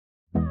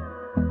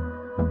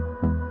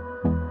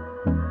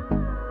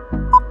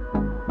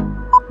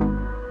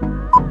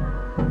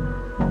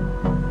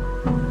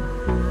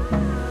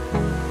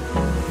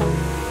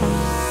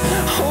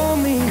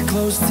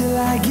close till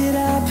I get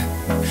up.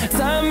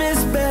 Time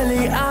is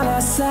barely on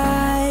our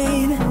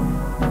side.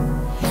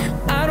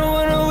 I don't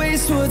wanna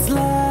waste what's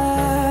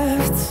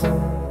left.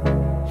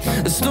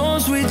 The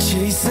storms we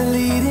chase are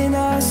leading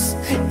us,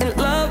 and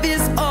love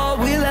is all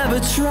we'll ever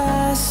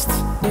trust.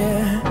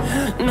 Yeah,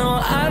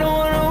 no, I don't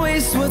wanna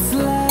waste what's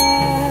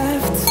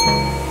left.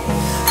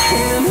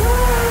 And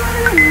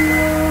on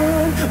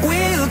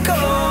we'll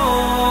go,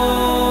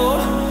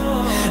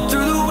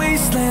 through the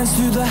wastelands,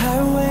 through the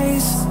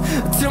highways,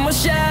 till my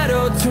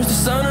shadow turns to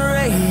sun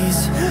rays.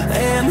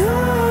 And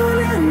on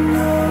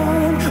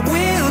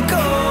we'll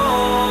go,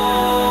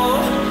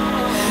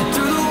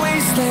 through the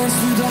wastelands,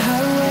 through the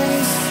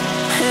highways,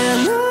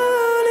 and on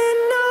we'll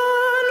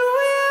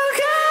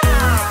go.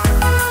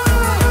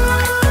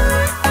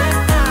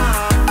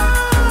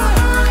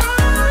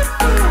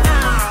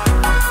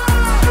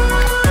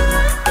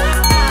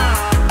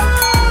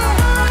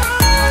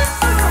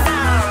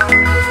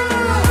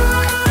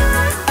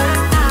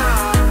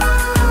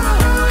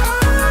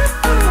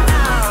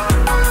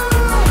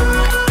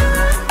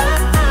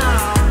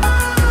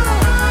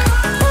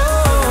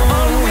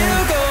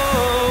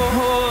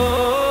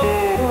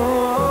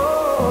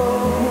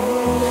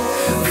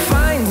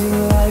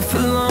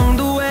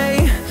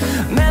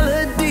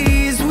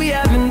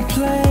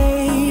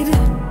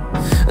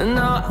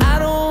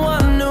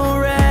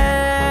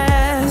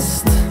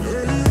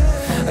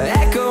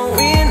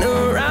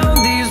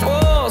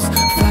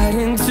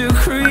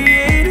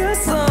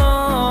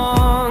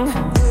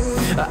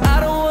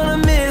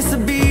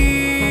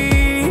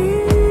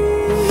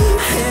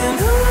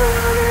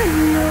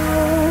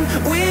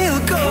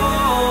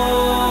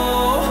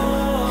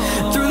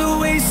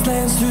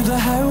 Through the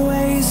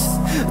highways,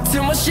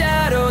 till my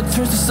shadow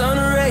turns to sun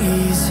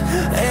rays.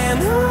 And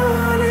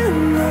on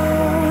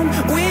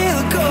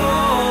we'll go,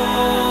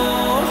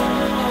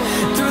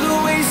 through the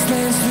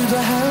wastelands, through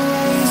the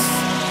highways,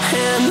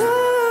 and on we'll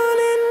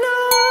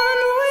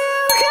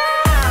go.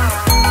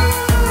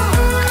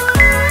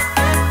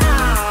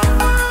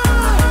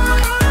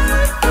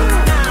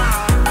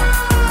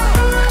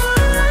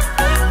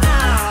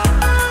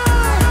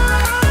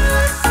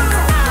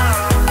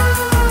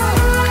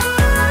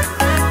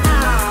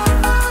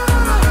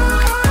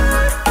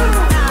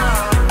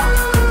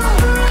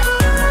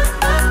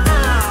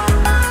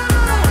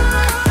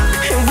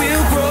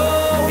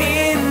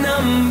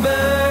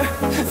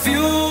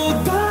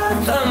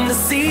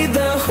 See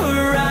the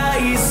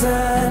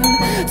horizon,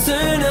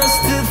 turn us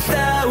to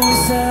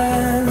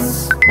thousands,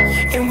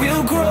 and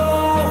we'll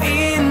grow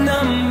in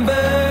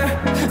number,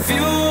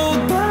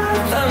 fueled by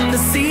them to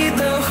see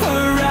the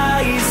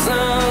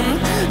horizon,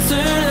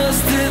 turn us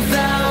to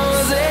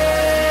thousands,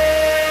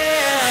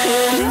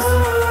 and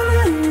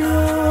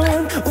on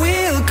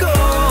we'll go,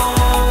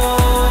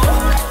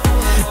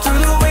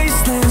 through the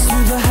wastelands,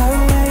 through the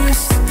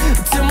highways,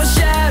 till my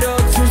shadow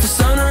turns to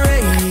sun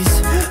rays.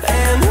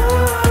 And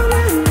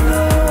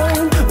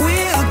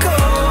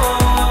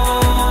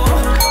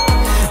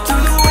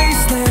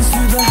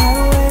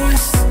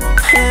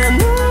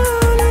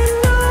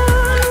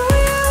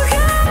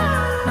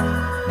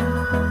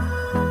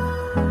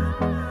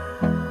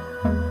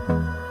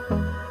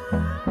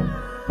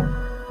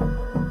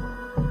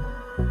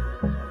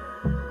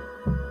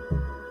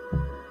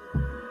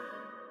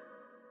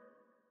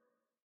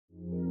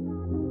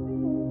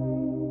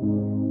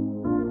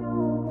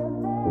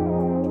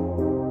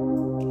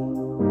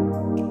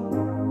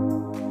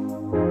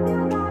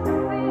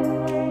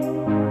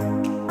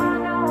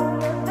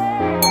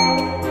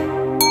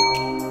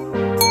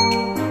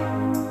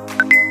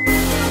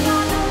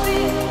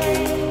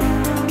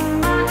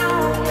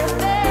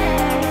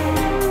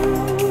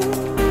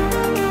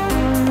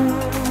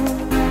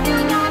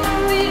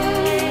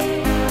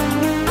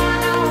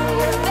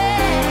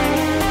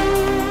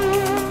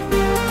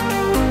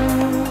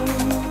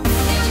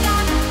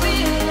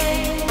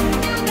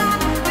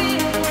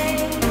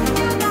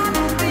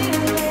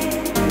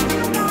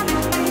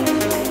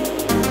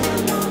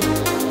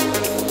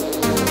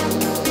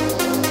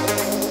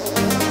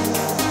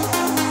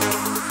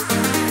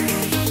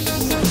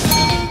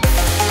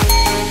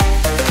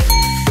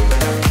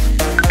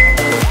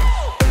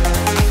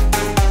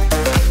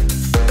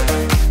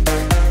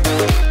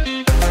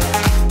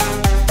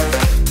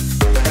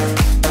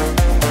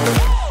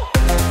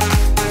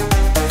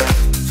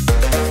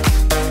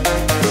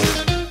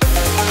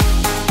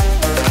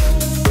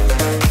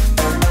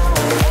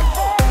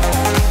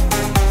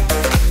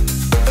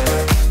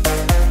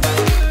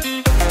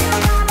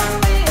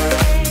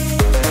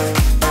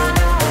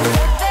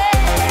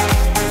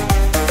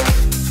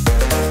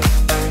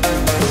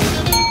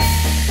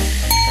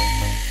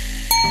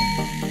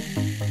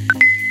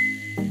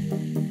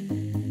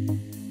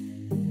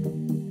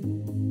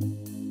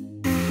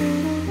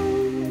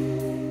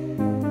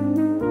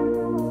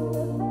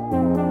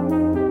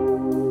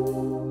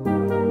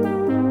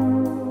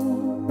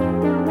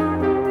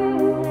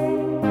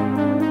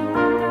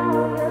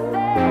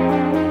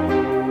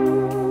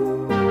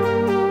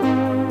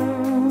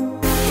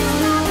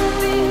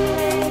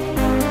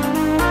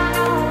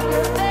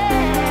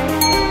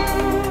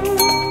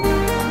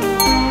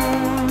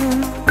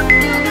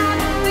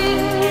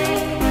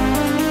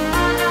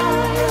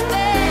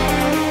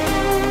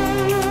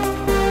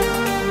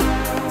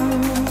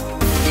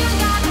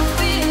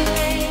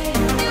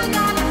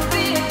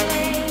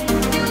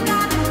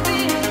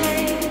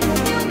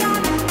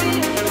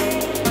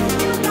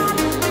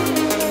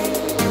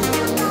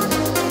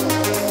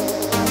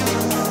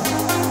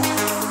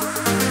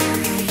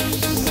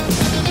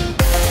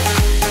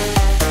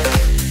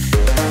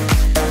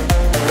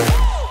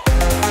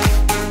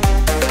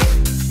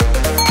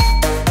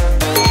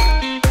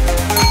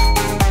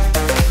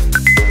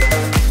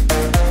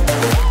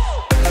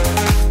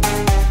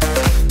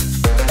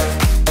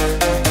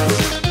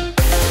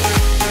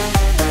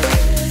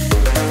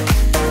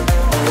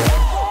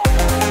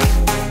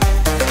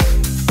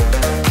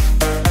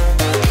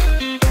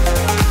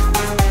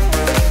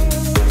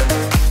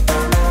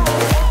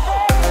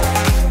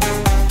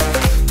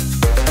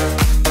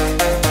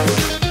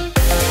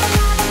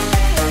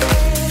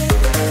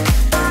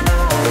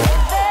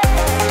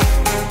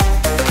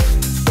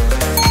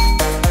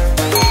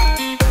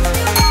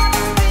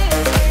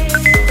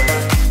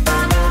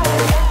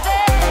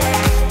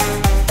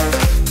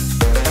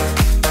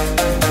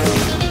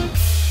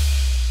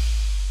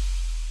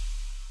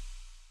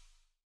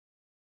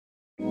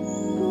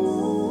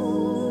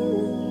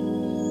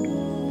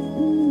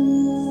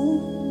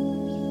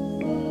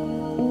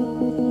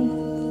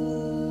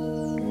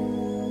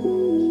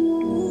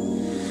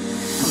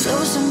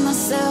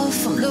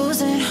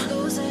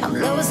I'm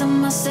losing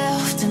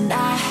myself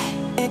tonight.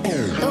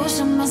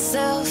 Losing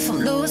myself, I'm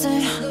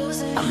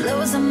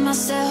losing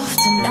myself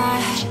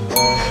tonight.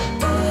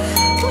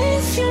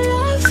 With your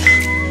love,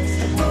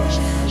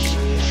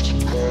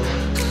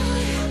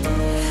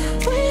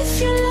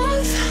 with your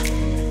love,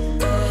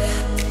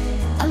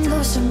 I'm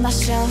losing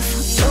myself,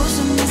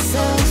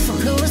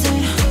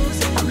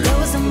 I'm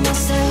losing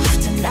myself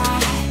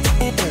tonight.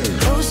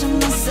 Losing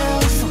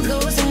myself,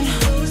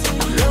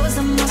 I'm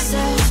losing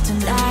myself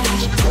tonight.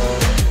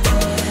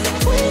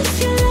 With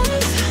your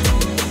love,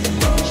 with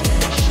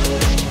your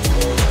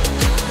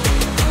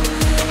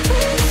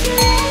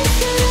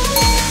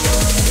love,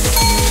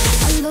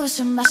 I'm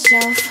losing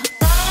myself.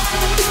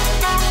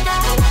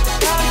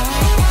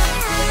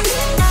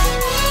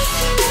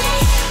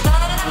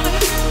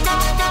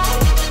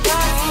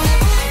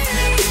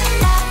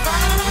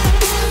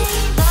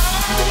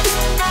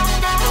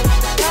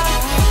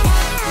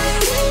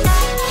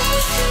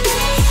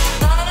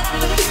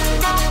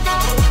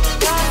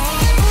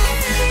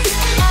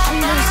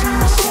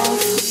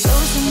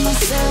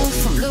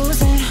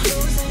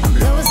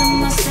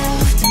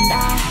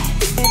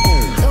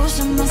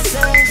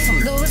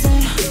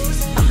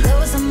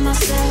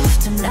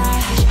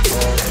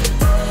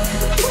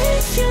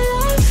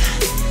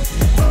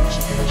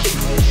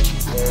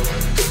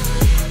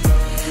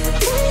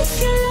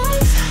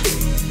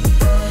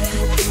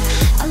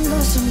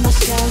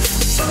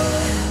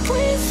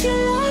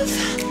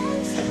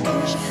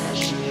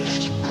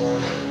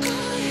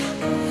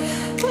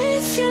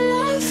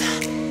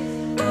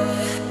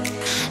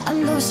 I'm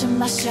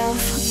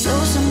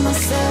losing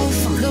myself,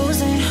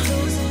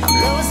 I'm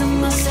losing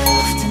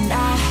myself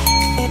tonight.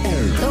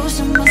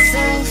 Losing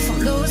myself,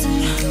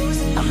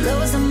 I'm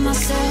losing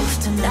myself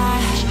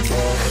tonight.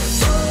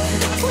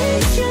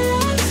 With your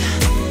love,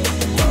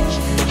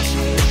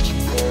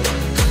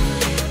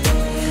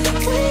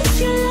 with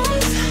your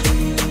love,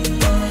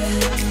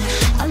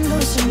 I'm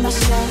losing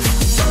myself.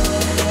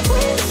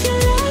 With your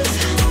love,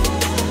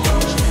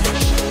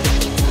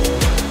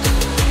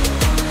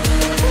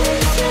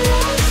 with your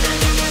love,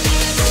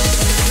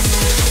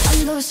 I'm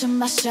losing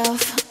myself.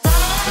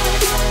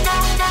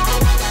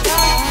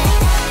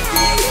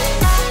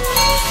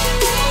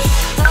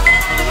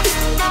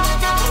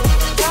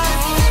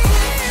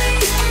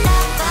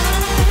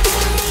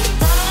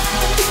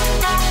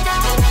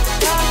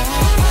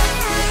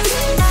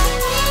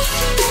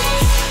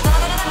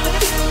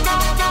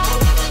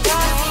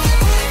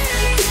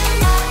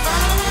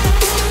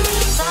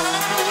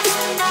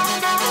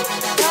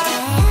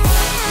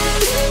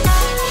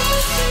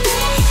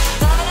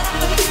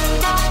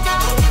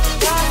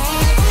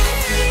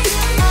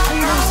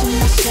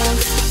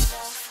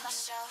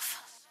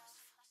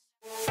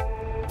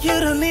 You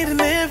don't need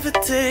an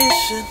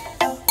invitation.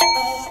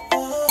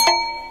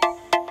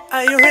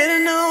 I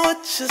already know what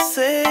you're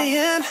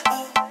saying.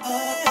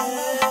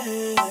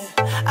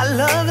 I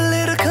love a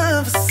little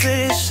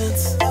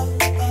conversations,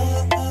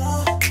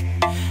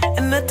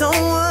 and I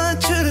don't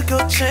want you to go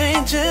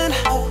changing.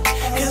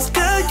 Cause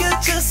girl,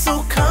 you're just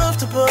so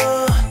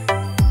comfortable.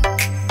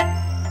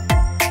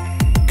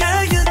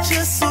 Girl, you're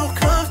just so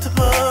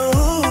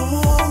comfortable.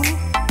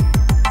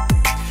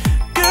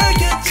 Girl,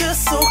 you're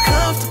just so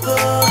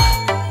comfortable.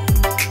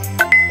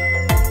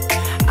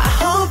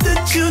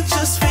 You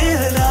just feel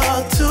it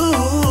all too.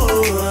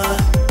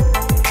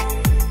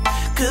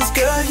 Cause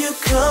girl, you're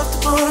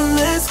comfortable,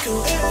 let's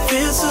go.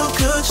 Feels so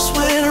good just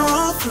when I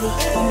roll through.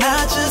 And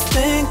I just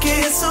think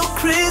it's so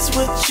crazy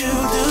what you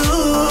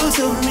do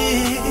to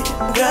me.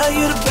 Girl,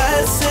 you're the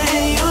best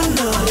thing, you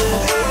know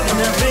that. And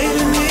I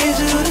really need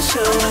you to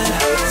show it.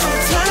 So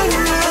turn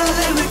around,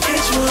 let me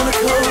get you on a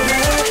cold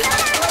night.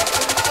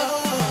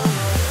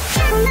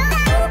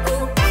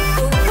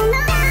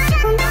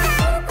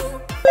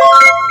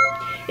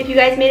 If you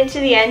guys made it to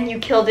the end, you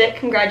killed it.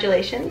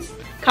 Congratulations.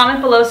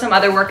 Comment below some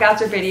other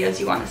workouts or videos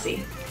you want to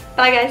see.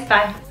 Bye guys,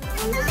 bye.